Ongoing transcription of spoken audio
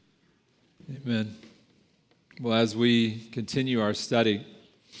Amen. Well, as we continue our study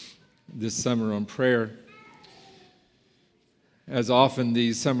this summer on prayer, as often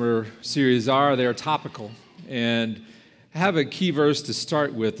these summer series are, they are topical. And I have a key verse to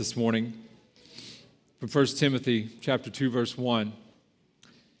start with this morning from 1 Timothy chapter 2, verse 1.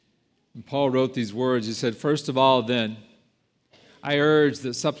 And Paul wrote these words. He said, "First of all, then, I urge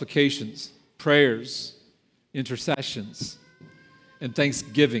that supplications, prayers, intercessions, and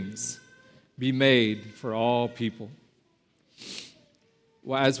thanksgivings be made for all people."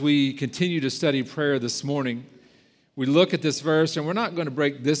 Well, as we continue to study prayer this morning, we look at this verse, and we're not going to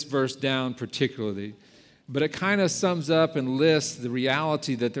break this verse down particularly, but it kind of sums up and lists the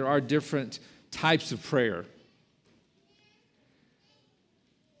reality that there are different types of prayer.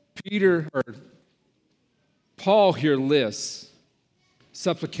 Paul here lists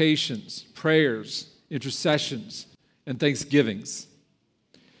supplications, prayers, intercessions, and thanksgivings.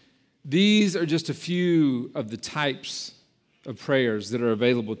 These are just a few of the types of prayers that are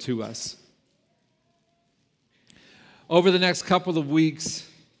available to us. Over the next couple of weeks,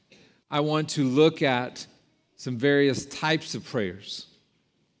 I want to look at some various types of prayers.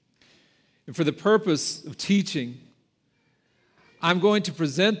 And for the purpose of teaching, I'm going to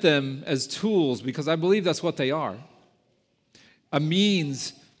present them as tools because I believe that's what they are. A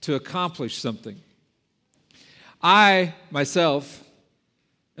means to accomplish something. I, myself,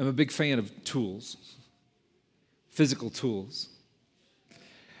 am a big fan of tools, physical tools.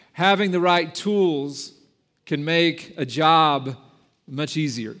 Having the right tools can make a job much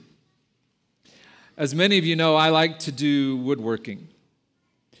easier. As many of you know, I like to do woodworking.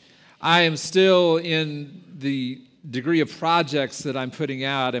 I am still in the degree of projects that I'm putting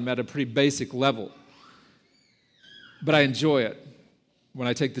out. I'm at a pretty basic level. But I enjoy it when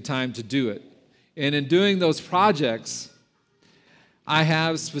I take the time to do it. And in doing those projects, I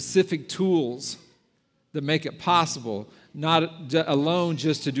have specific tools that make it possible, not alone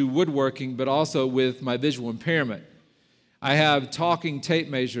just to do woodworking, but also with my visual impairment. I have talking tape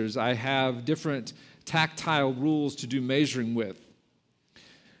measures. I have different tactile rules to do measuring with.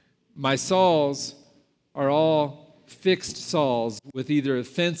 My saws are all fixed saws with either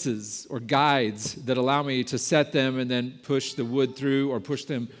fences or guides that allow me to set them and then push the wood through or push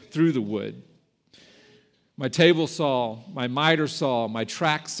them through the wood. My table saw, my miter saw, my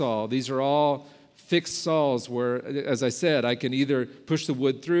track saw, these are all fixed saws where, as I said, I can either push the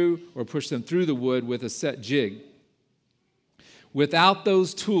wood through or push them through the wood with a set jig. Without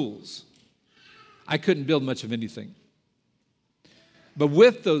those tools, I couldn't build much of anything. But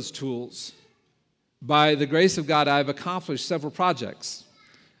with those tools, by the grace of God, I've accomplished several projects.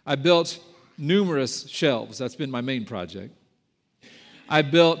 I built numerous shelves. That's been my main project. I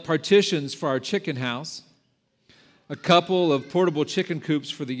built partitions for our chicken house, a couple of portable chicken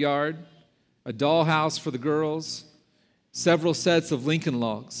coops for the yard, a dollhouse for the girls, several sets of Lincoln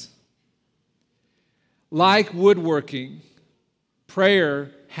logs. Like woodworking,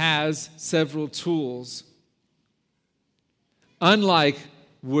 prayer has several tools. Unlike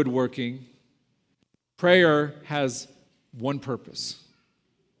woodworking, prayer has one purpose.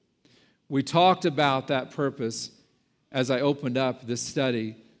 We talked about that purpose as I opened up this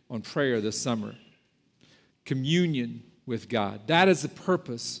study on prayer this summer. Communion with God. That is the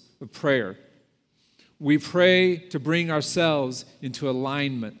purpose of prayer. We pray to bring ourselves into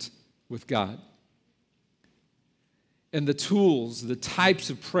alignment with God. And the tools, the types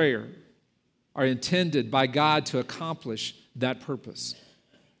of prayer are intended by God to accomplish that purpose.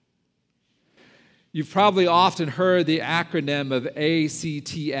 You've probably often heard the acronym of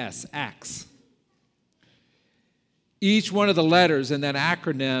ACTS, ACTS. Each one of the letters in that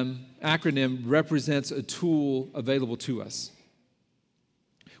acronym represents a tool available to us.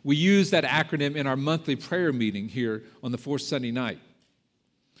 We use that acronym in our monthly prayer meeting here on the fourth Sunday night.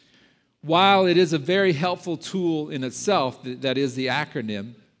 While it is a very helpful tool in itself, that is the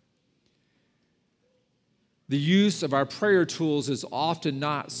acronym, the use of our prayer tools is often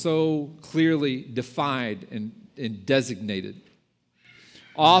not so clearly defined and designated.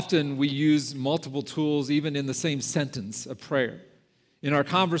 Often we use multiple tools even in the same sentence of prayer. In our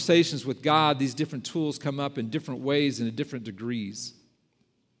conversations with God, these different tools come up in different ways and in different degrees.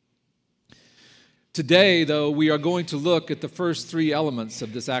 Today, though, we are going to look at the first three elements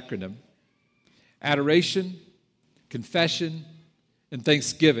of this acronym: adoration, confession, and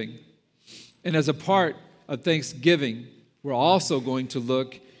thanksgiving. And as a part of thanksgiving, we're also going to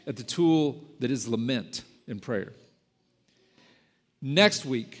look at the tool that is lament in prayer. Next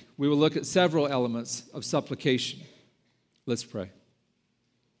week, we will look at several elements of supplication. Let's pray.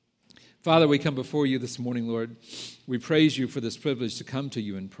 Father, we come before you this morning, Lord. We praise you for this privilege to come to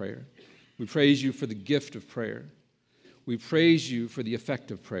you in prayer. We praise you for the gift of prayer. We praise you for the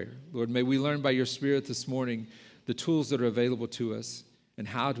effect of prayer. Lord, may we learn by your Spirit this morning the tools that are available to us and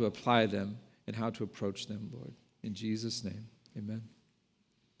how to apply them and how to approach them, Lord. In Jesus' name, amen.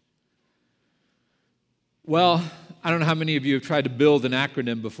 Well, I don't know how many of you have tried to build an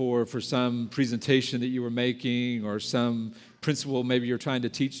acronym before for some presentation that you were making or some principle maybe you're trying to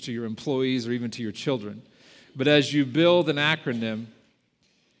teach to your employees or even to your children. But as you build an acronym,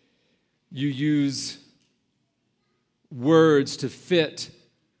 you use words to fit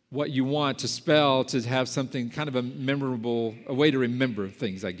what you want to spell to have something kind of a memorable, a way to remember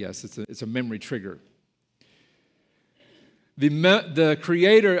things, I guess. It's a memory trigger. The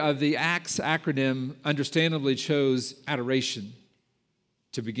creator of the ACTS acronym understandably chose adoration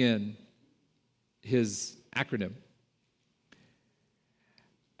to begin his acronym.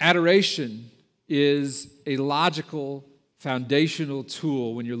 Adoration is a logical, foundational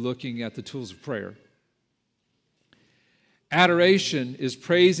tool when you're looking at the tools of prayer. Adoration is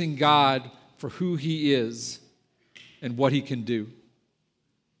praising God for who he is and what he can do.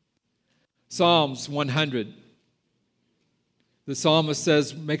 Psalms 100. The psalmist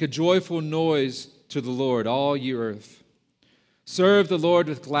says, "Make a joyful noise to the Lord, all ye earth. Serve the Lord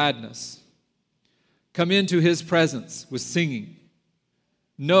with gladness. Come into his presence with singing.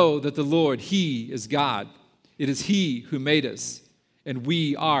 Know that the Lord, he is God. It is he who made us, and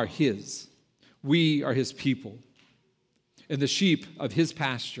we are his. We are his people, and the sheep of his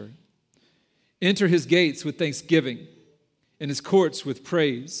pasture. Enter his gates with thanksgiving, and his courts with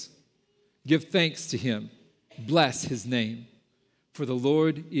praise. Give thanks to him. Bless his name. For the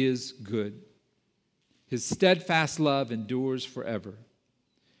Lord is good. His steadfast love endures forever,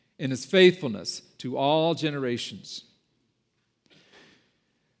 and his faithfulness to all generations."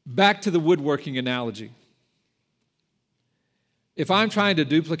 Back to the woodworking analogy. If I'm trying to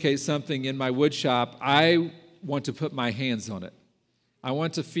duplicate something in my wood shop, I want to put my hands on it. I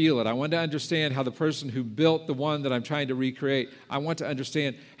want to feel it. I want to understand how the person who built the one that I'm trying to recreate, I want to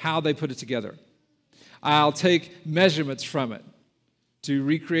understand how they put it together. I'll take measurements from it to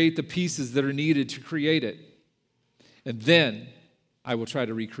recreate the pieces that are needed to create it. And then I will try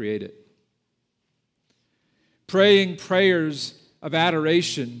to recreate it. Praying prayers of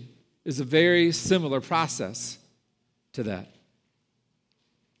adoration is a very similar process to that.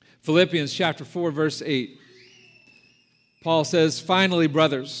 Philippians chapter 4, verse 8. Paul says, "Finally,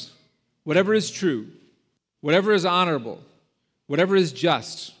 brothers, whatever is true, whatever is honorable, whatever is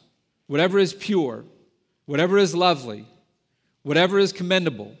just, whatever is pure, whatever is lovely, whatever is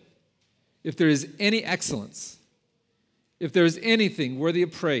commendable, if there is any excellence, if there is anything worthy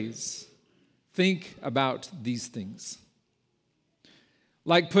of praise, think about these things."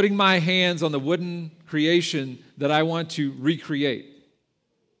 Like putting my hands on the wooden creation that I want to recreate.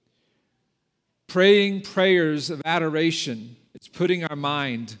 Praying prayers of adoration, it's putting our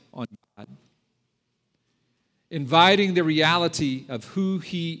mind on God. Inviting the reality of who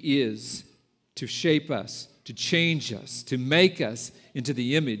he is to shape us, to change us, to make us into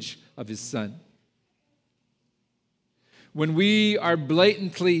the image of his Son. When we are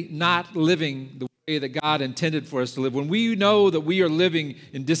blatantly not living the way that God intended for us to live, when we know that we are living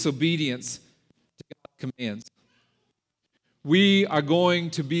in disobedience to God's commands, we are going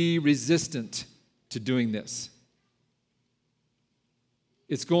to be resistant to doing this.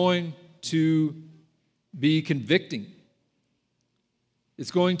 It's going to be convicting. It's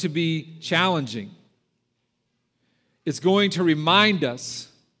going to be challenging. It's going to remind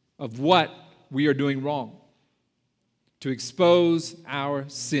us of what we are doing wrong, to expose our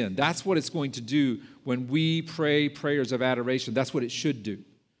sin. That's what it's going to do when we pray prayers of adoration. That's what it should do.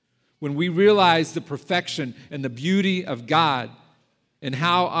 When we realize the perfection and the beauty of God and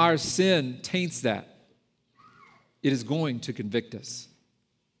how our sin taints that, it is going to convict us.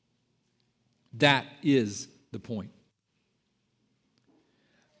 That is the point.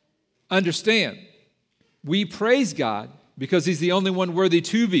 Understand, we praise God because he's the only one worthy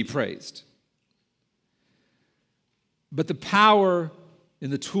to be praised. But the power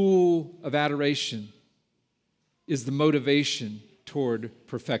in the tool of adoration is the motivation toward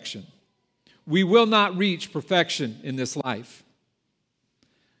perfection. We will not reach perfection in this life,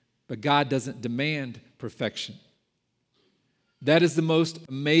 but God doesn't demand perfection. That is the most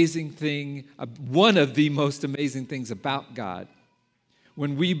amazing thing, one of the most amazing things about God.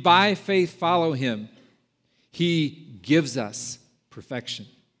 When we by faith follow him, he gives us perfection.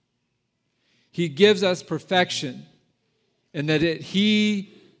 He gives us perfection, and that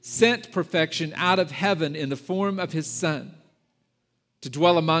he sent perfection out of heaven in the form of his Son to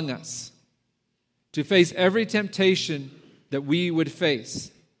dwell among us, to face every temptation that we would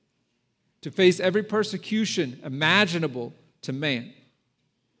face, to face every persecution imaginable to man,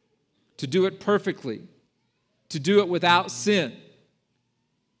 to do it perfectly, to do it without sin,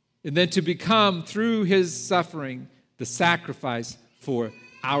 and then to become, through his suffering, the sacrifice for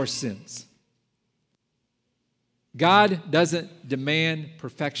our sins. God doesn't demand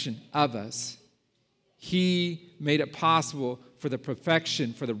perfection of us. He made it possible for the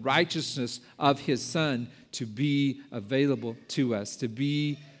perfection, for the righteousness of his Son to be available to us, to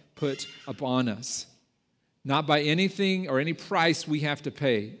be put upon us. Not by anything or any price we have to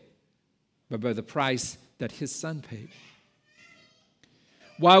pay, but by the price that his Son paid.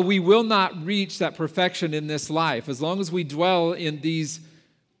 While we will not reach that perfection in this life, as long as we dwell in these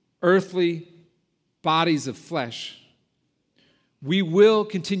earthly bodies of flesh, we will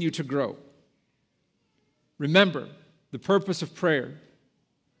continue to grow. Remember the purpose of prayer: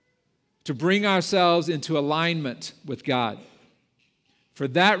 to bring ourselves into alignment with God. For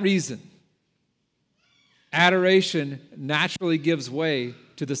that reason, adoration naturally gives way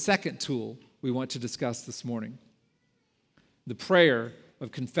to the second tool we want to discuss this morning: the prayer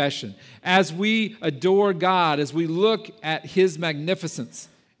of confession. As we adore God, as we look at his magnificence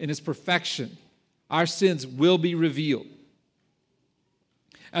and his perfection, our sins will be revealed.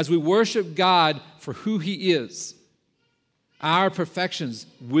 As we worship God for who he is, our imperfections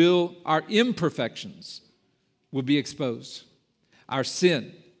will be exposed. Our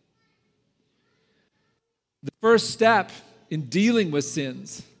sin. The first step in dealing with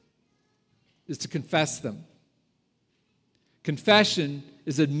sins is to confess them. Confession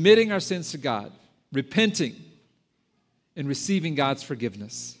is admitting our sins to God, repenting, and receiving God's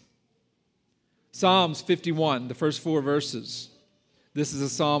forgiveness. Psalms 51, the first 4 verses. This is a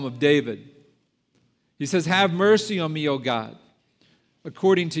psalm of David. He says, "Have mercy on me, O God,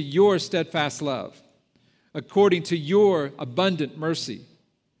 according to your steadfast love, according to your abundant mercy.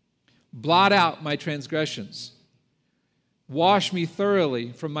 Blot out my transgressions. Wash me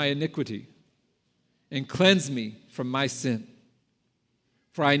thoroughly from my iniquity, and cleanse me from my sin.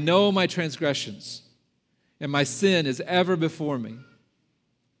 For I know my transgressions, and my sin is ever before me.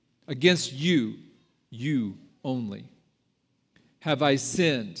 Against you, you only, have I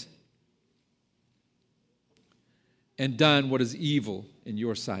sinned and done what is evil in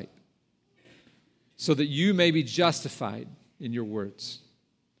your sight, so that you may be justified in your words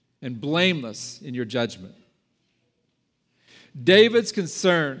and blameless in your judgment." David's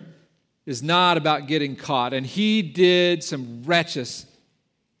concern is not about getting caught, and he did some wretched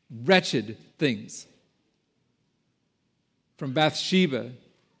things. From Bathsheba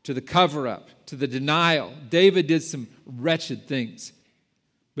to the cover-up to the denial, David did some wretched things.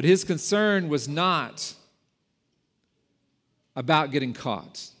 But his concern was not about getting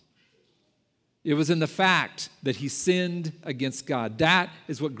caught. It was in the fact that he sinned against God. That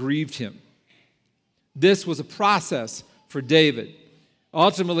is what grieved him. This was a process for David.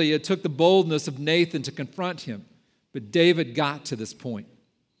 Ultimately, it took the boldness of Nathan to confront him, but David got to this point.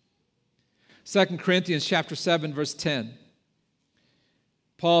 2 Corinthians chapter 7, verse 10.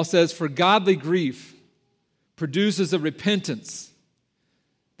 Paul says, "For godly grief produces a repentance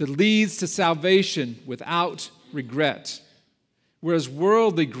that leads to salvation without regret, whereas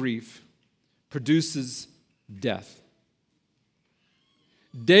worldly grief produces death."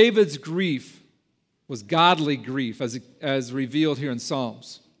 David's grief was godly grief, as revealed here in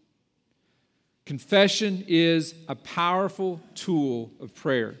Psalms. Confession is a powerful tool of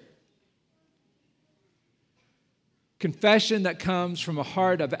prayer. Confession that comes from a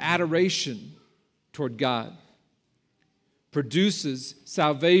heart of adoration toward God produces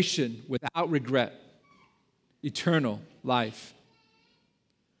salvation without regret, eternal life.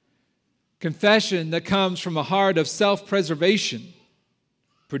 Confession that comes from a heart of self-preservation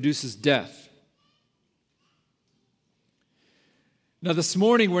produces death. Now, this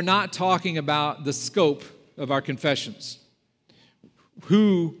morning, we're not talking about the scope of our confessions,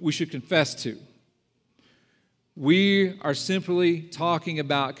 who we should confess to. We are simply talking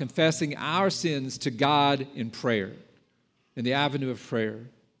about confessing our sins to God in prayer, in the avenue of prayer,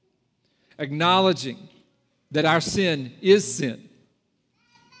 acknowledging that our sin is sin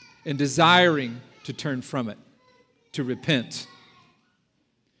and desiring to turn from it, to repent.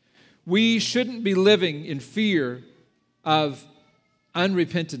 We shouldn't be living in fear of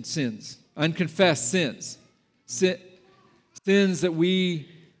unrepentant sins, unconfessed sins, sins that we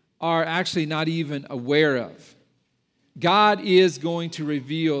are actually not even aware of. God is going to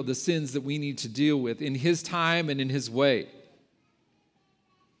reveal the sins that we need to deal with in His time and in His way.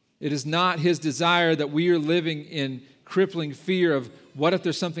 It is not His desire that we are living in crippling fear of, what if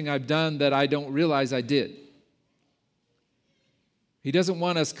there's something I've done that I don't realize I did? He doesn't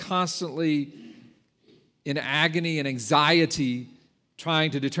want us constantly in agony and anxiety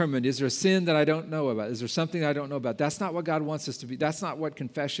trying to determine, is there a sin that I don't know about? Is there something I don't know about? That's not what God wants us to be. That's not what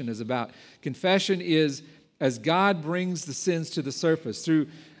confession is about. Confession is as God brings the sins to the surface through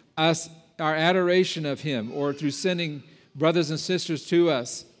us, our adoration of Him, or through sending brothers and sisters to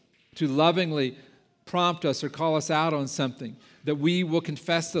us to lovingly prompt us or call us out on something, that we will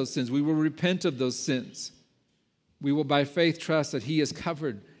confess those sins. We will repent of those sins. We will by faith trust that He has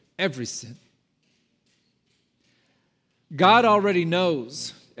covered every sin. God already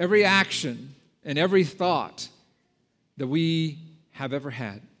knows every action and every thought that we have ever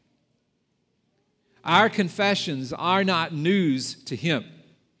had. Our confessions are not news to Him.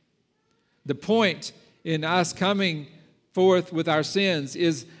 The point in us coming forth with our sins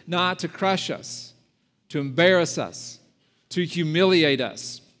is not to crush us, to embarrass us, to humiliate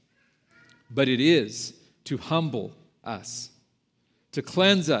us, but it is to humble us, to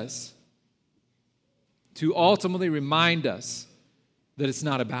cleanse us, to ultimately remind us that it's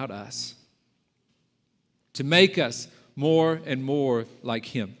not about us, to make us more and more like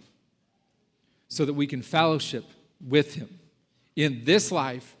Him, so that we can fellowship with Him in this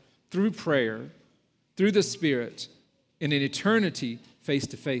life, through prayer, through the Spirit, and in eternity, face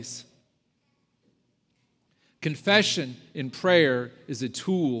to face. Confession in prayer is a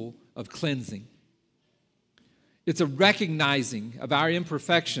tool of cleansing. It's a recognizing of our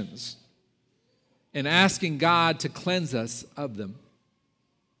imperfections and asking God to cleanse us of them.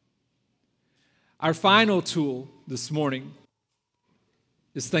 Our final tool this morning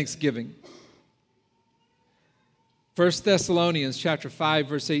is thanksgiving. 1 Thessalonians chapter 5,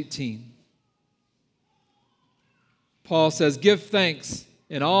 verse 18. Paul says, "Give thanks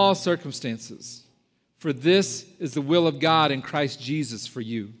in all circumstances, for this is the will of God in Christ Jesus for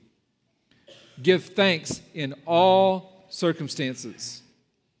you." Give thanks in all circumstances.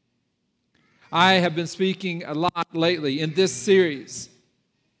 I have been speaking a lot lately in this series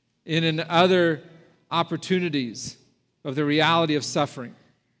and in other opportunities of the reality of suffering,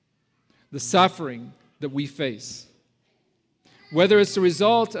 the suffering that we face. Whether it's the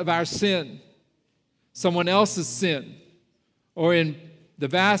result of our sin, someone else's sin, or in the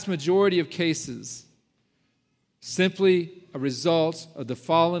vast majority of cases, simply a result of the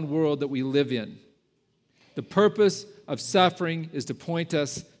fallen world that we live in. The purpose of suffering is to point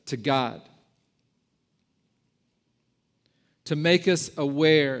us to God, to make us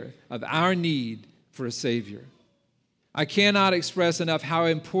aware of our need for a Savior. I cannot express enough how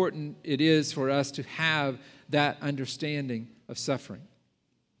important it is for us to have that understanding of suffering,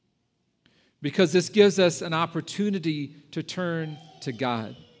 because this gives us an opportunity to turn to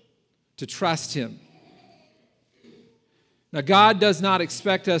God, to trust Him. Now, God does not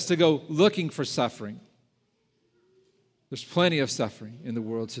expect us to go looking for suffering. There's plenty of suffering in the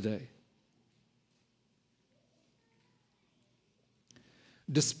world today.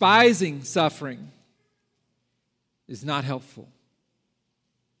 Despising suffering is not helpful,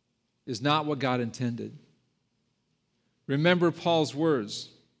 is not what God intended. Remember Paul's words,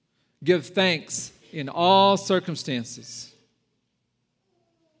 "Give thanks in all circumstances."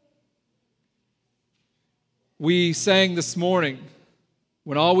 We sang this morning,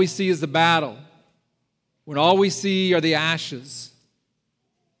 when all we see is the battle, when all we see are the ashes.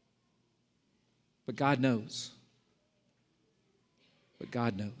 But God knows. But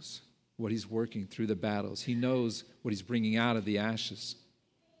God knows what He's working through the battles. He knows what He's bringing out of the ashes.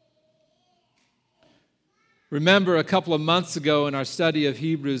 Remember a couple of months ago in our study of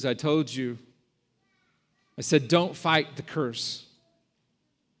Hebrews, I told you, I said, don't fight the curse.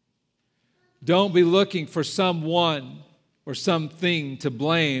 Don't be looking for someone or something to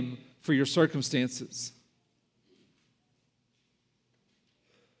blame for your circumstances.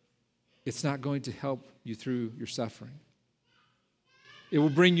 It's not going to help you through your suffering. It will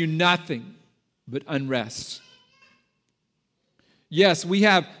bring you nothing but unrest. Yes, we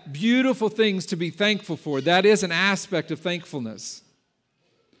have beautiful things to be thankful for. That is an aspect of thankfulness.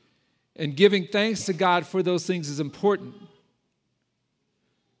 And giving thanks to God for those things is important.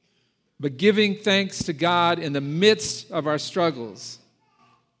 But giving thanks to God in the midst of our struggles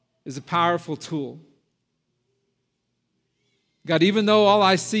is a powerful tool. God, even though all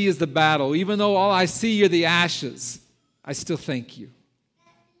I see is the battle, even though all I see are the ashes, I still thank you.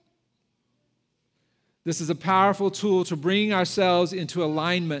 This is a powerful tool to bring ourselves into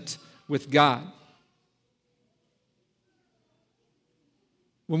alignment with God.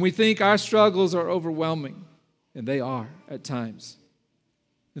 When we think our struggles are overwhelming, and they are at times,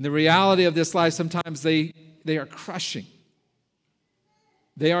 and the reality of this life, sometimes they are crushing.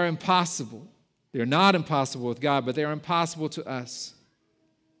 They are impossible. They are not impossible with God, but they are impossible to us.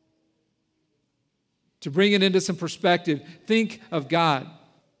 To bring it into some perspective, think of God.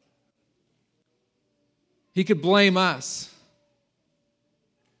 He could blame us.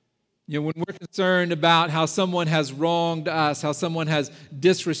 When we're concerned about how someone has wronged us, how someone has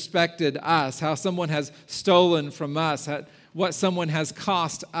disrespected us, how someone has stolen from us, what someone has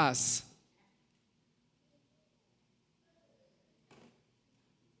cost us.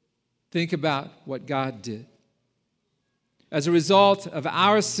 Think about what God did. As a result of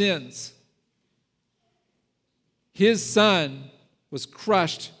our sins, His Son was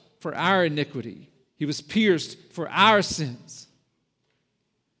crushed for our iniquity. He was pierced for our sins.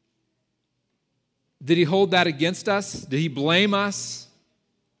 Did He hold that against us? Did He blame us?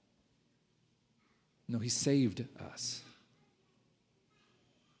 No, He saved us.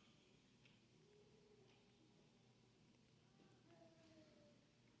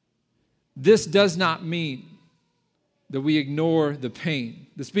 This does not mean that we ignore the pain.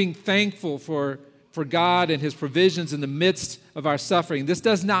 This being thankful for God and His provisions in the midst of our suffering. This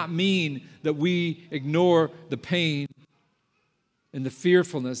does not mean that we ignore the pain and the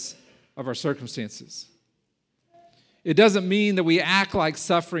fearfulness of our circumstances. It doesn't mean that we act like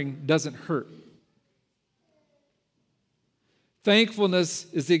suffering doesn't hurt. Thankfulness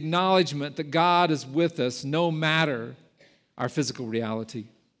is the acknowledgement that God is with us no matter our physical reality.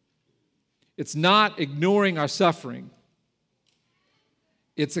 It's not ignoring our suffering.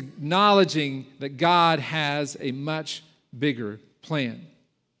 It's acknowledging that God has a much bigger plan.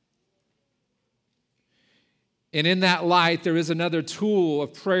 And in that light, there is another tool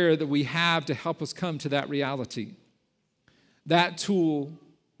of prayer that we have to help us come to that reality. That tool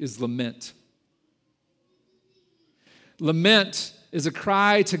is lament. Lament is a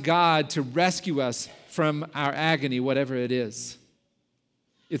cry to God to rescue us from our agony, whatever it is.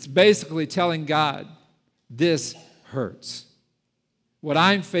 It's basically telling God, this hurts. What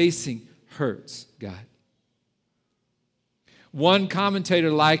I'm facing hurts, God. One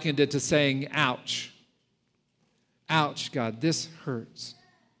commentator likened it to saying, ouch. Ouch, God, this hurts.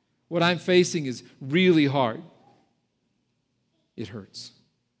 What I'm facing is really hard. It hurts.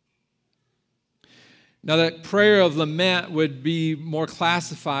 Now, that prayer of lament would be more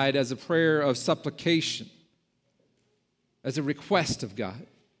classified as a prayer of supplication, as a request of God.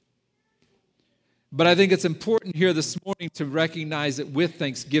 But I think it's important here this morning to recognize it with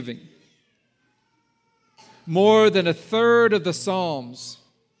thanksgiving. More than a third of the Psalms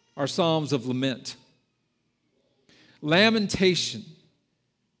are Psalms of lament. Lamentation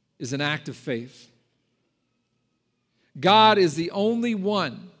is an act of faith. God is the only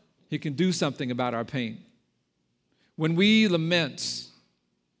one who can do something about our pain. When we lament,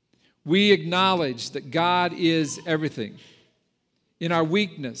 we acknowledge that God is everything. In our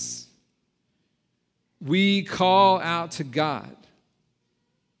weakness, we call out to God,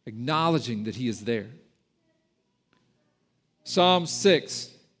 acknowledging that He is there. Psalm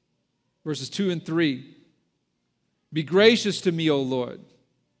 6, verses 2 and 3. Be gracious to me, O Lord,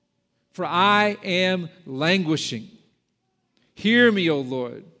 for I am languishing. Hear me, O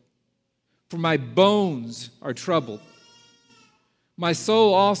Lord, for my bones are troubled. My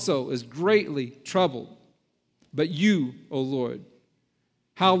soul also is greatly troubled. But you, O Lord,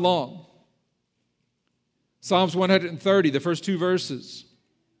 how long? Psalms 130, the first two verses.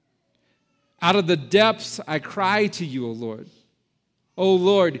 Out of the depths I cry to you, O Lord. O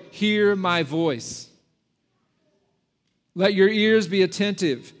Lord, hear my voice. Let your ears be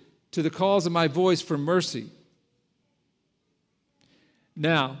attentive to the calls of my voice for mercy.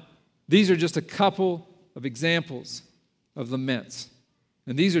 Now, these are just a couple of examples of laments.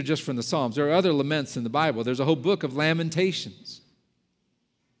 And these are just from the Psalms. There are other laments in the Bible. There's a whole book of Lamentations.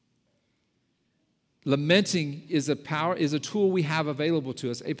 Lamenting is a tool we have available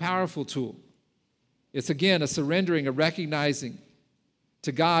to us, a powerful tool. It's again a surrendering, a recognizing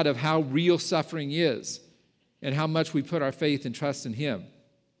to God of how real suffering is and how much we put our faith and trust in Him.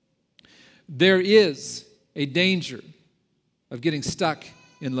 There is a danger of getting stuck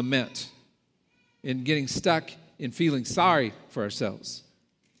in lament and getting stuck in feeling sorry for ourselves.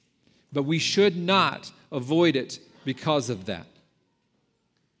 But we should not avoid it because of that.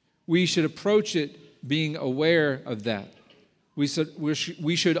 We should approach it being aware of that. We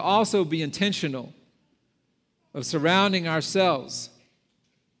should also be intentional of surrounding ourselves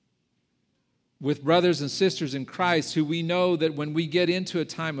with brothers and sisters in Christ who we know that when we get into a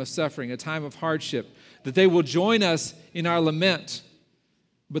time of suffering, a time of hardship, that they will join us in our lament,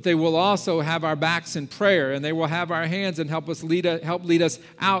 but they will also have our backs in prayer, and they will have our hands and help lead us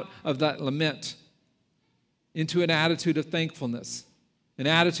out of that lament into an attitude of thankfulness, an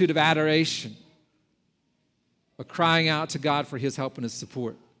attitude of adoration, but crying out to God for his help and his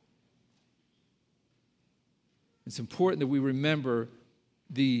support. It's important that we remember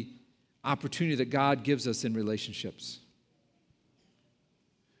the opportunity that God gives us in relationships.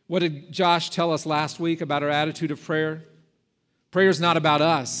 What did Josh tell us last week about our attitude of prayer? Prayer is not about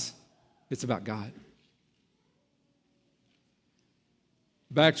us, it's about God.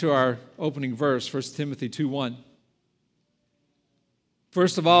 Back to our opening verse, 1 Timothy 2:1.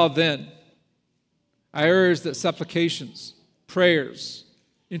 First of all, then, I urge that supplications, prayers,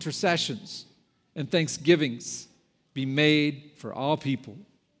 intercessions, and thanksgivings be made for all people.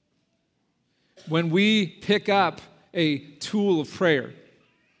 When we pick up a tool of prayer,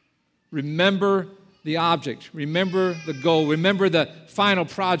 remember the object, remember the goal, remember the final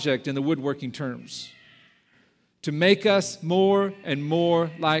project in the woodworking terms. To make us more and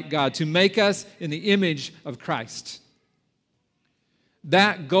more like God, to make us in the image of Christ.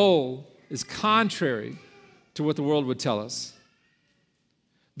 That goal is contrary to what the world would tell us.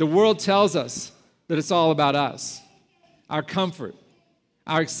 The world tells us that it's all about us, our comfort,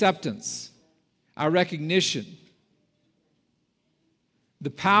 our acceptance, our recognition. The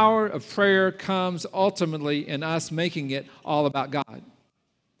power of prayer comes ultimately in us making it all about God,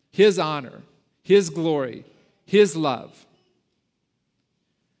 his honor, his glory, his love.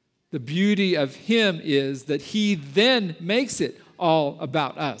 The beauty of him is that he then makes it all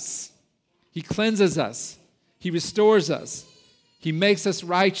about us. He cleanses us. He restores us. He makes us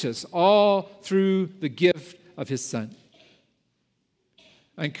righteous, all through the gift of his Son.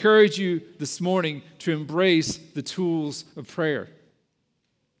 I encourage you this morning to embrace the tools of prayer.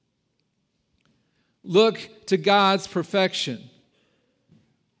 Look to God's perfection.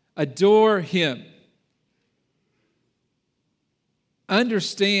 Adore him.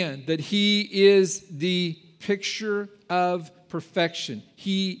 Understand that he is the picture of perfection.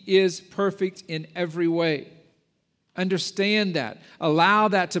 He is perfect in every way. Understand that. Allow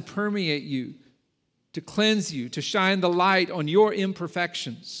that to permeate you, to cleanse you, to shine the light on your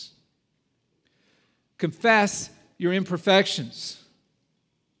imperfections. Confess your imperfections.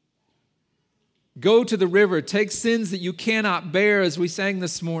 Go to the river. Take sins that you cannot bear, as we sang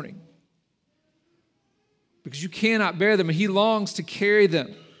this morning. Because you cannot bear them, and he longs to carry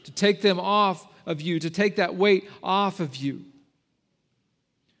them, to take them off of you, to take that weight off of you.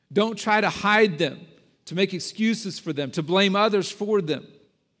 Don't try to hide them, to make excuses for them, to blame others for them.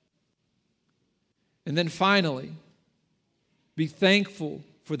 And then finally, be thankful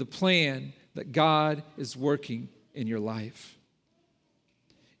for the plan that God is working in your life.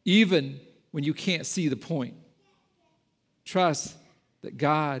 Even when you can't see the point, trust that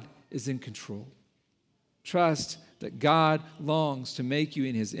God is in control. Trust that God longs to make you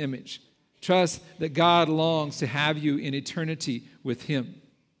in his image. Trust that God longs to have you in eternity with him.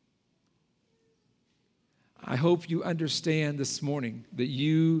 I hope you understand this morning that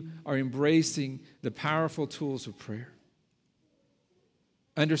you are embracing the powerful tools of prayer.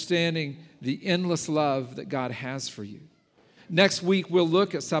 Understanding the endless love that God has for you. Next week, we'll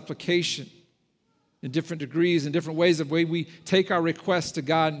look at supplication in different degrees, in different ways of the way we take our requests to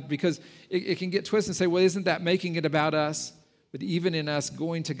God, because it can get twisted and say, well, isn't that making it about us? But even in us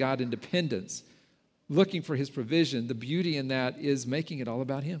going to God in dependence, looking for his provision, the beauty in that is making it all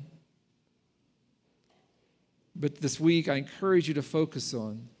about him. But this week, I encourage you to focus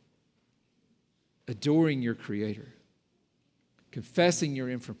on adoring your Creator, confessing your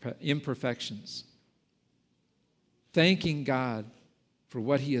imperfections, thanking God for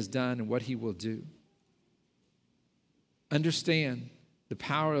what he has done and what he will do. Understand the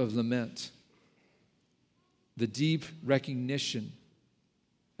power of lament, the deep recognition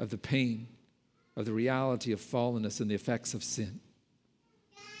of the pain, of the reality of fallenness and the effects of sin.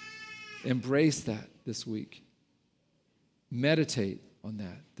 Embrace that this week. Meditate on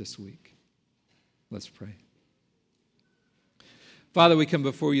that this week. Let's pray. Father, we come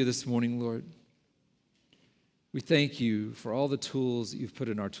before you this morning, Lord. We thank you for all the tools that you've put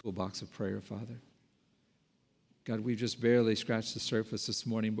in our toolbox of prayer, Father. God, we've just barely scratched the surface this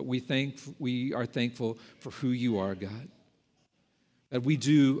morning, but we are thankful for who you are, God. That we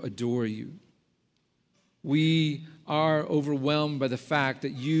do adore you. We are overwhelmed by the fact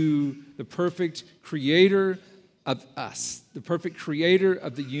that you, the perfect creator of us, the perfect creator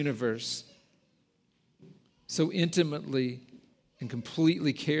of the universe, so intimately and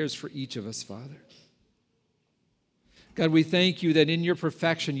completely cares for each of us, Father. God, we thank you that in your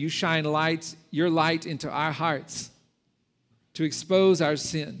perfection, you shine your light into our hearts to expose our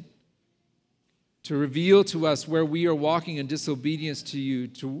sin, to reveal to us where we are walking in disobedience to you,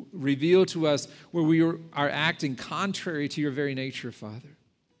 to reveal to us where we are acting contrary to your very nature, Father.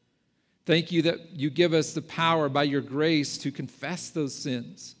 Thank you that you give us the power by your grace to confess those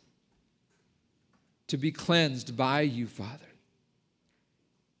sins, to be cleansed by you, Father.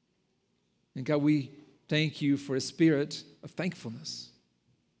 And God, we thank you for a spirit of thankfulness.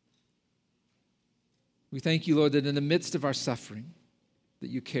 We thank you, Lord, that in the midst of our suffering, that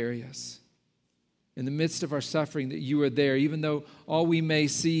you carry us. In the midst of our suffering, that you are there, even though all we may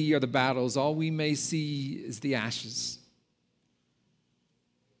see are the battles, all we may see is the ashes.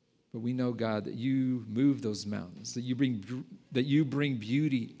 But we know, God, that you move those mountains, that you bring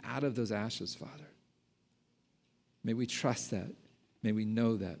beauty out of those ashes, Father. May we trust that. May we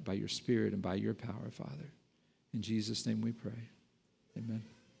know that by your Spirit and by your power, Father. In Jesus' name we pray. Amen.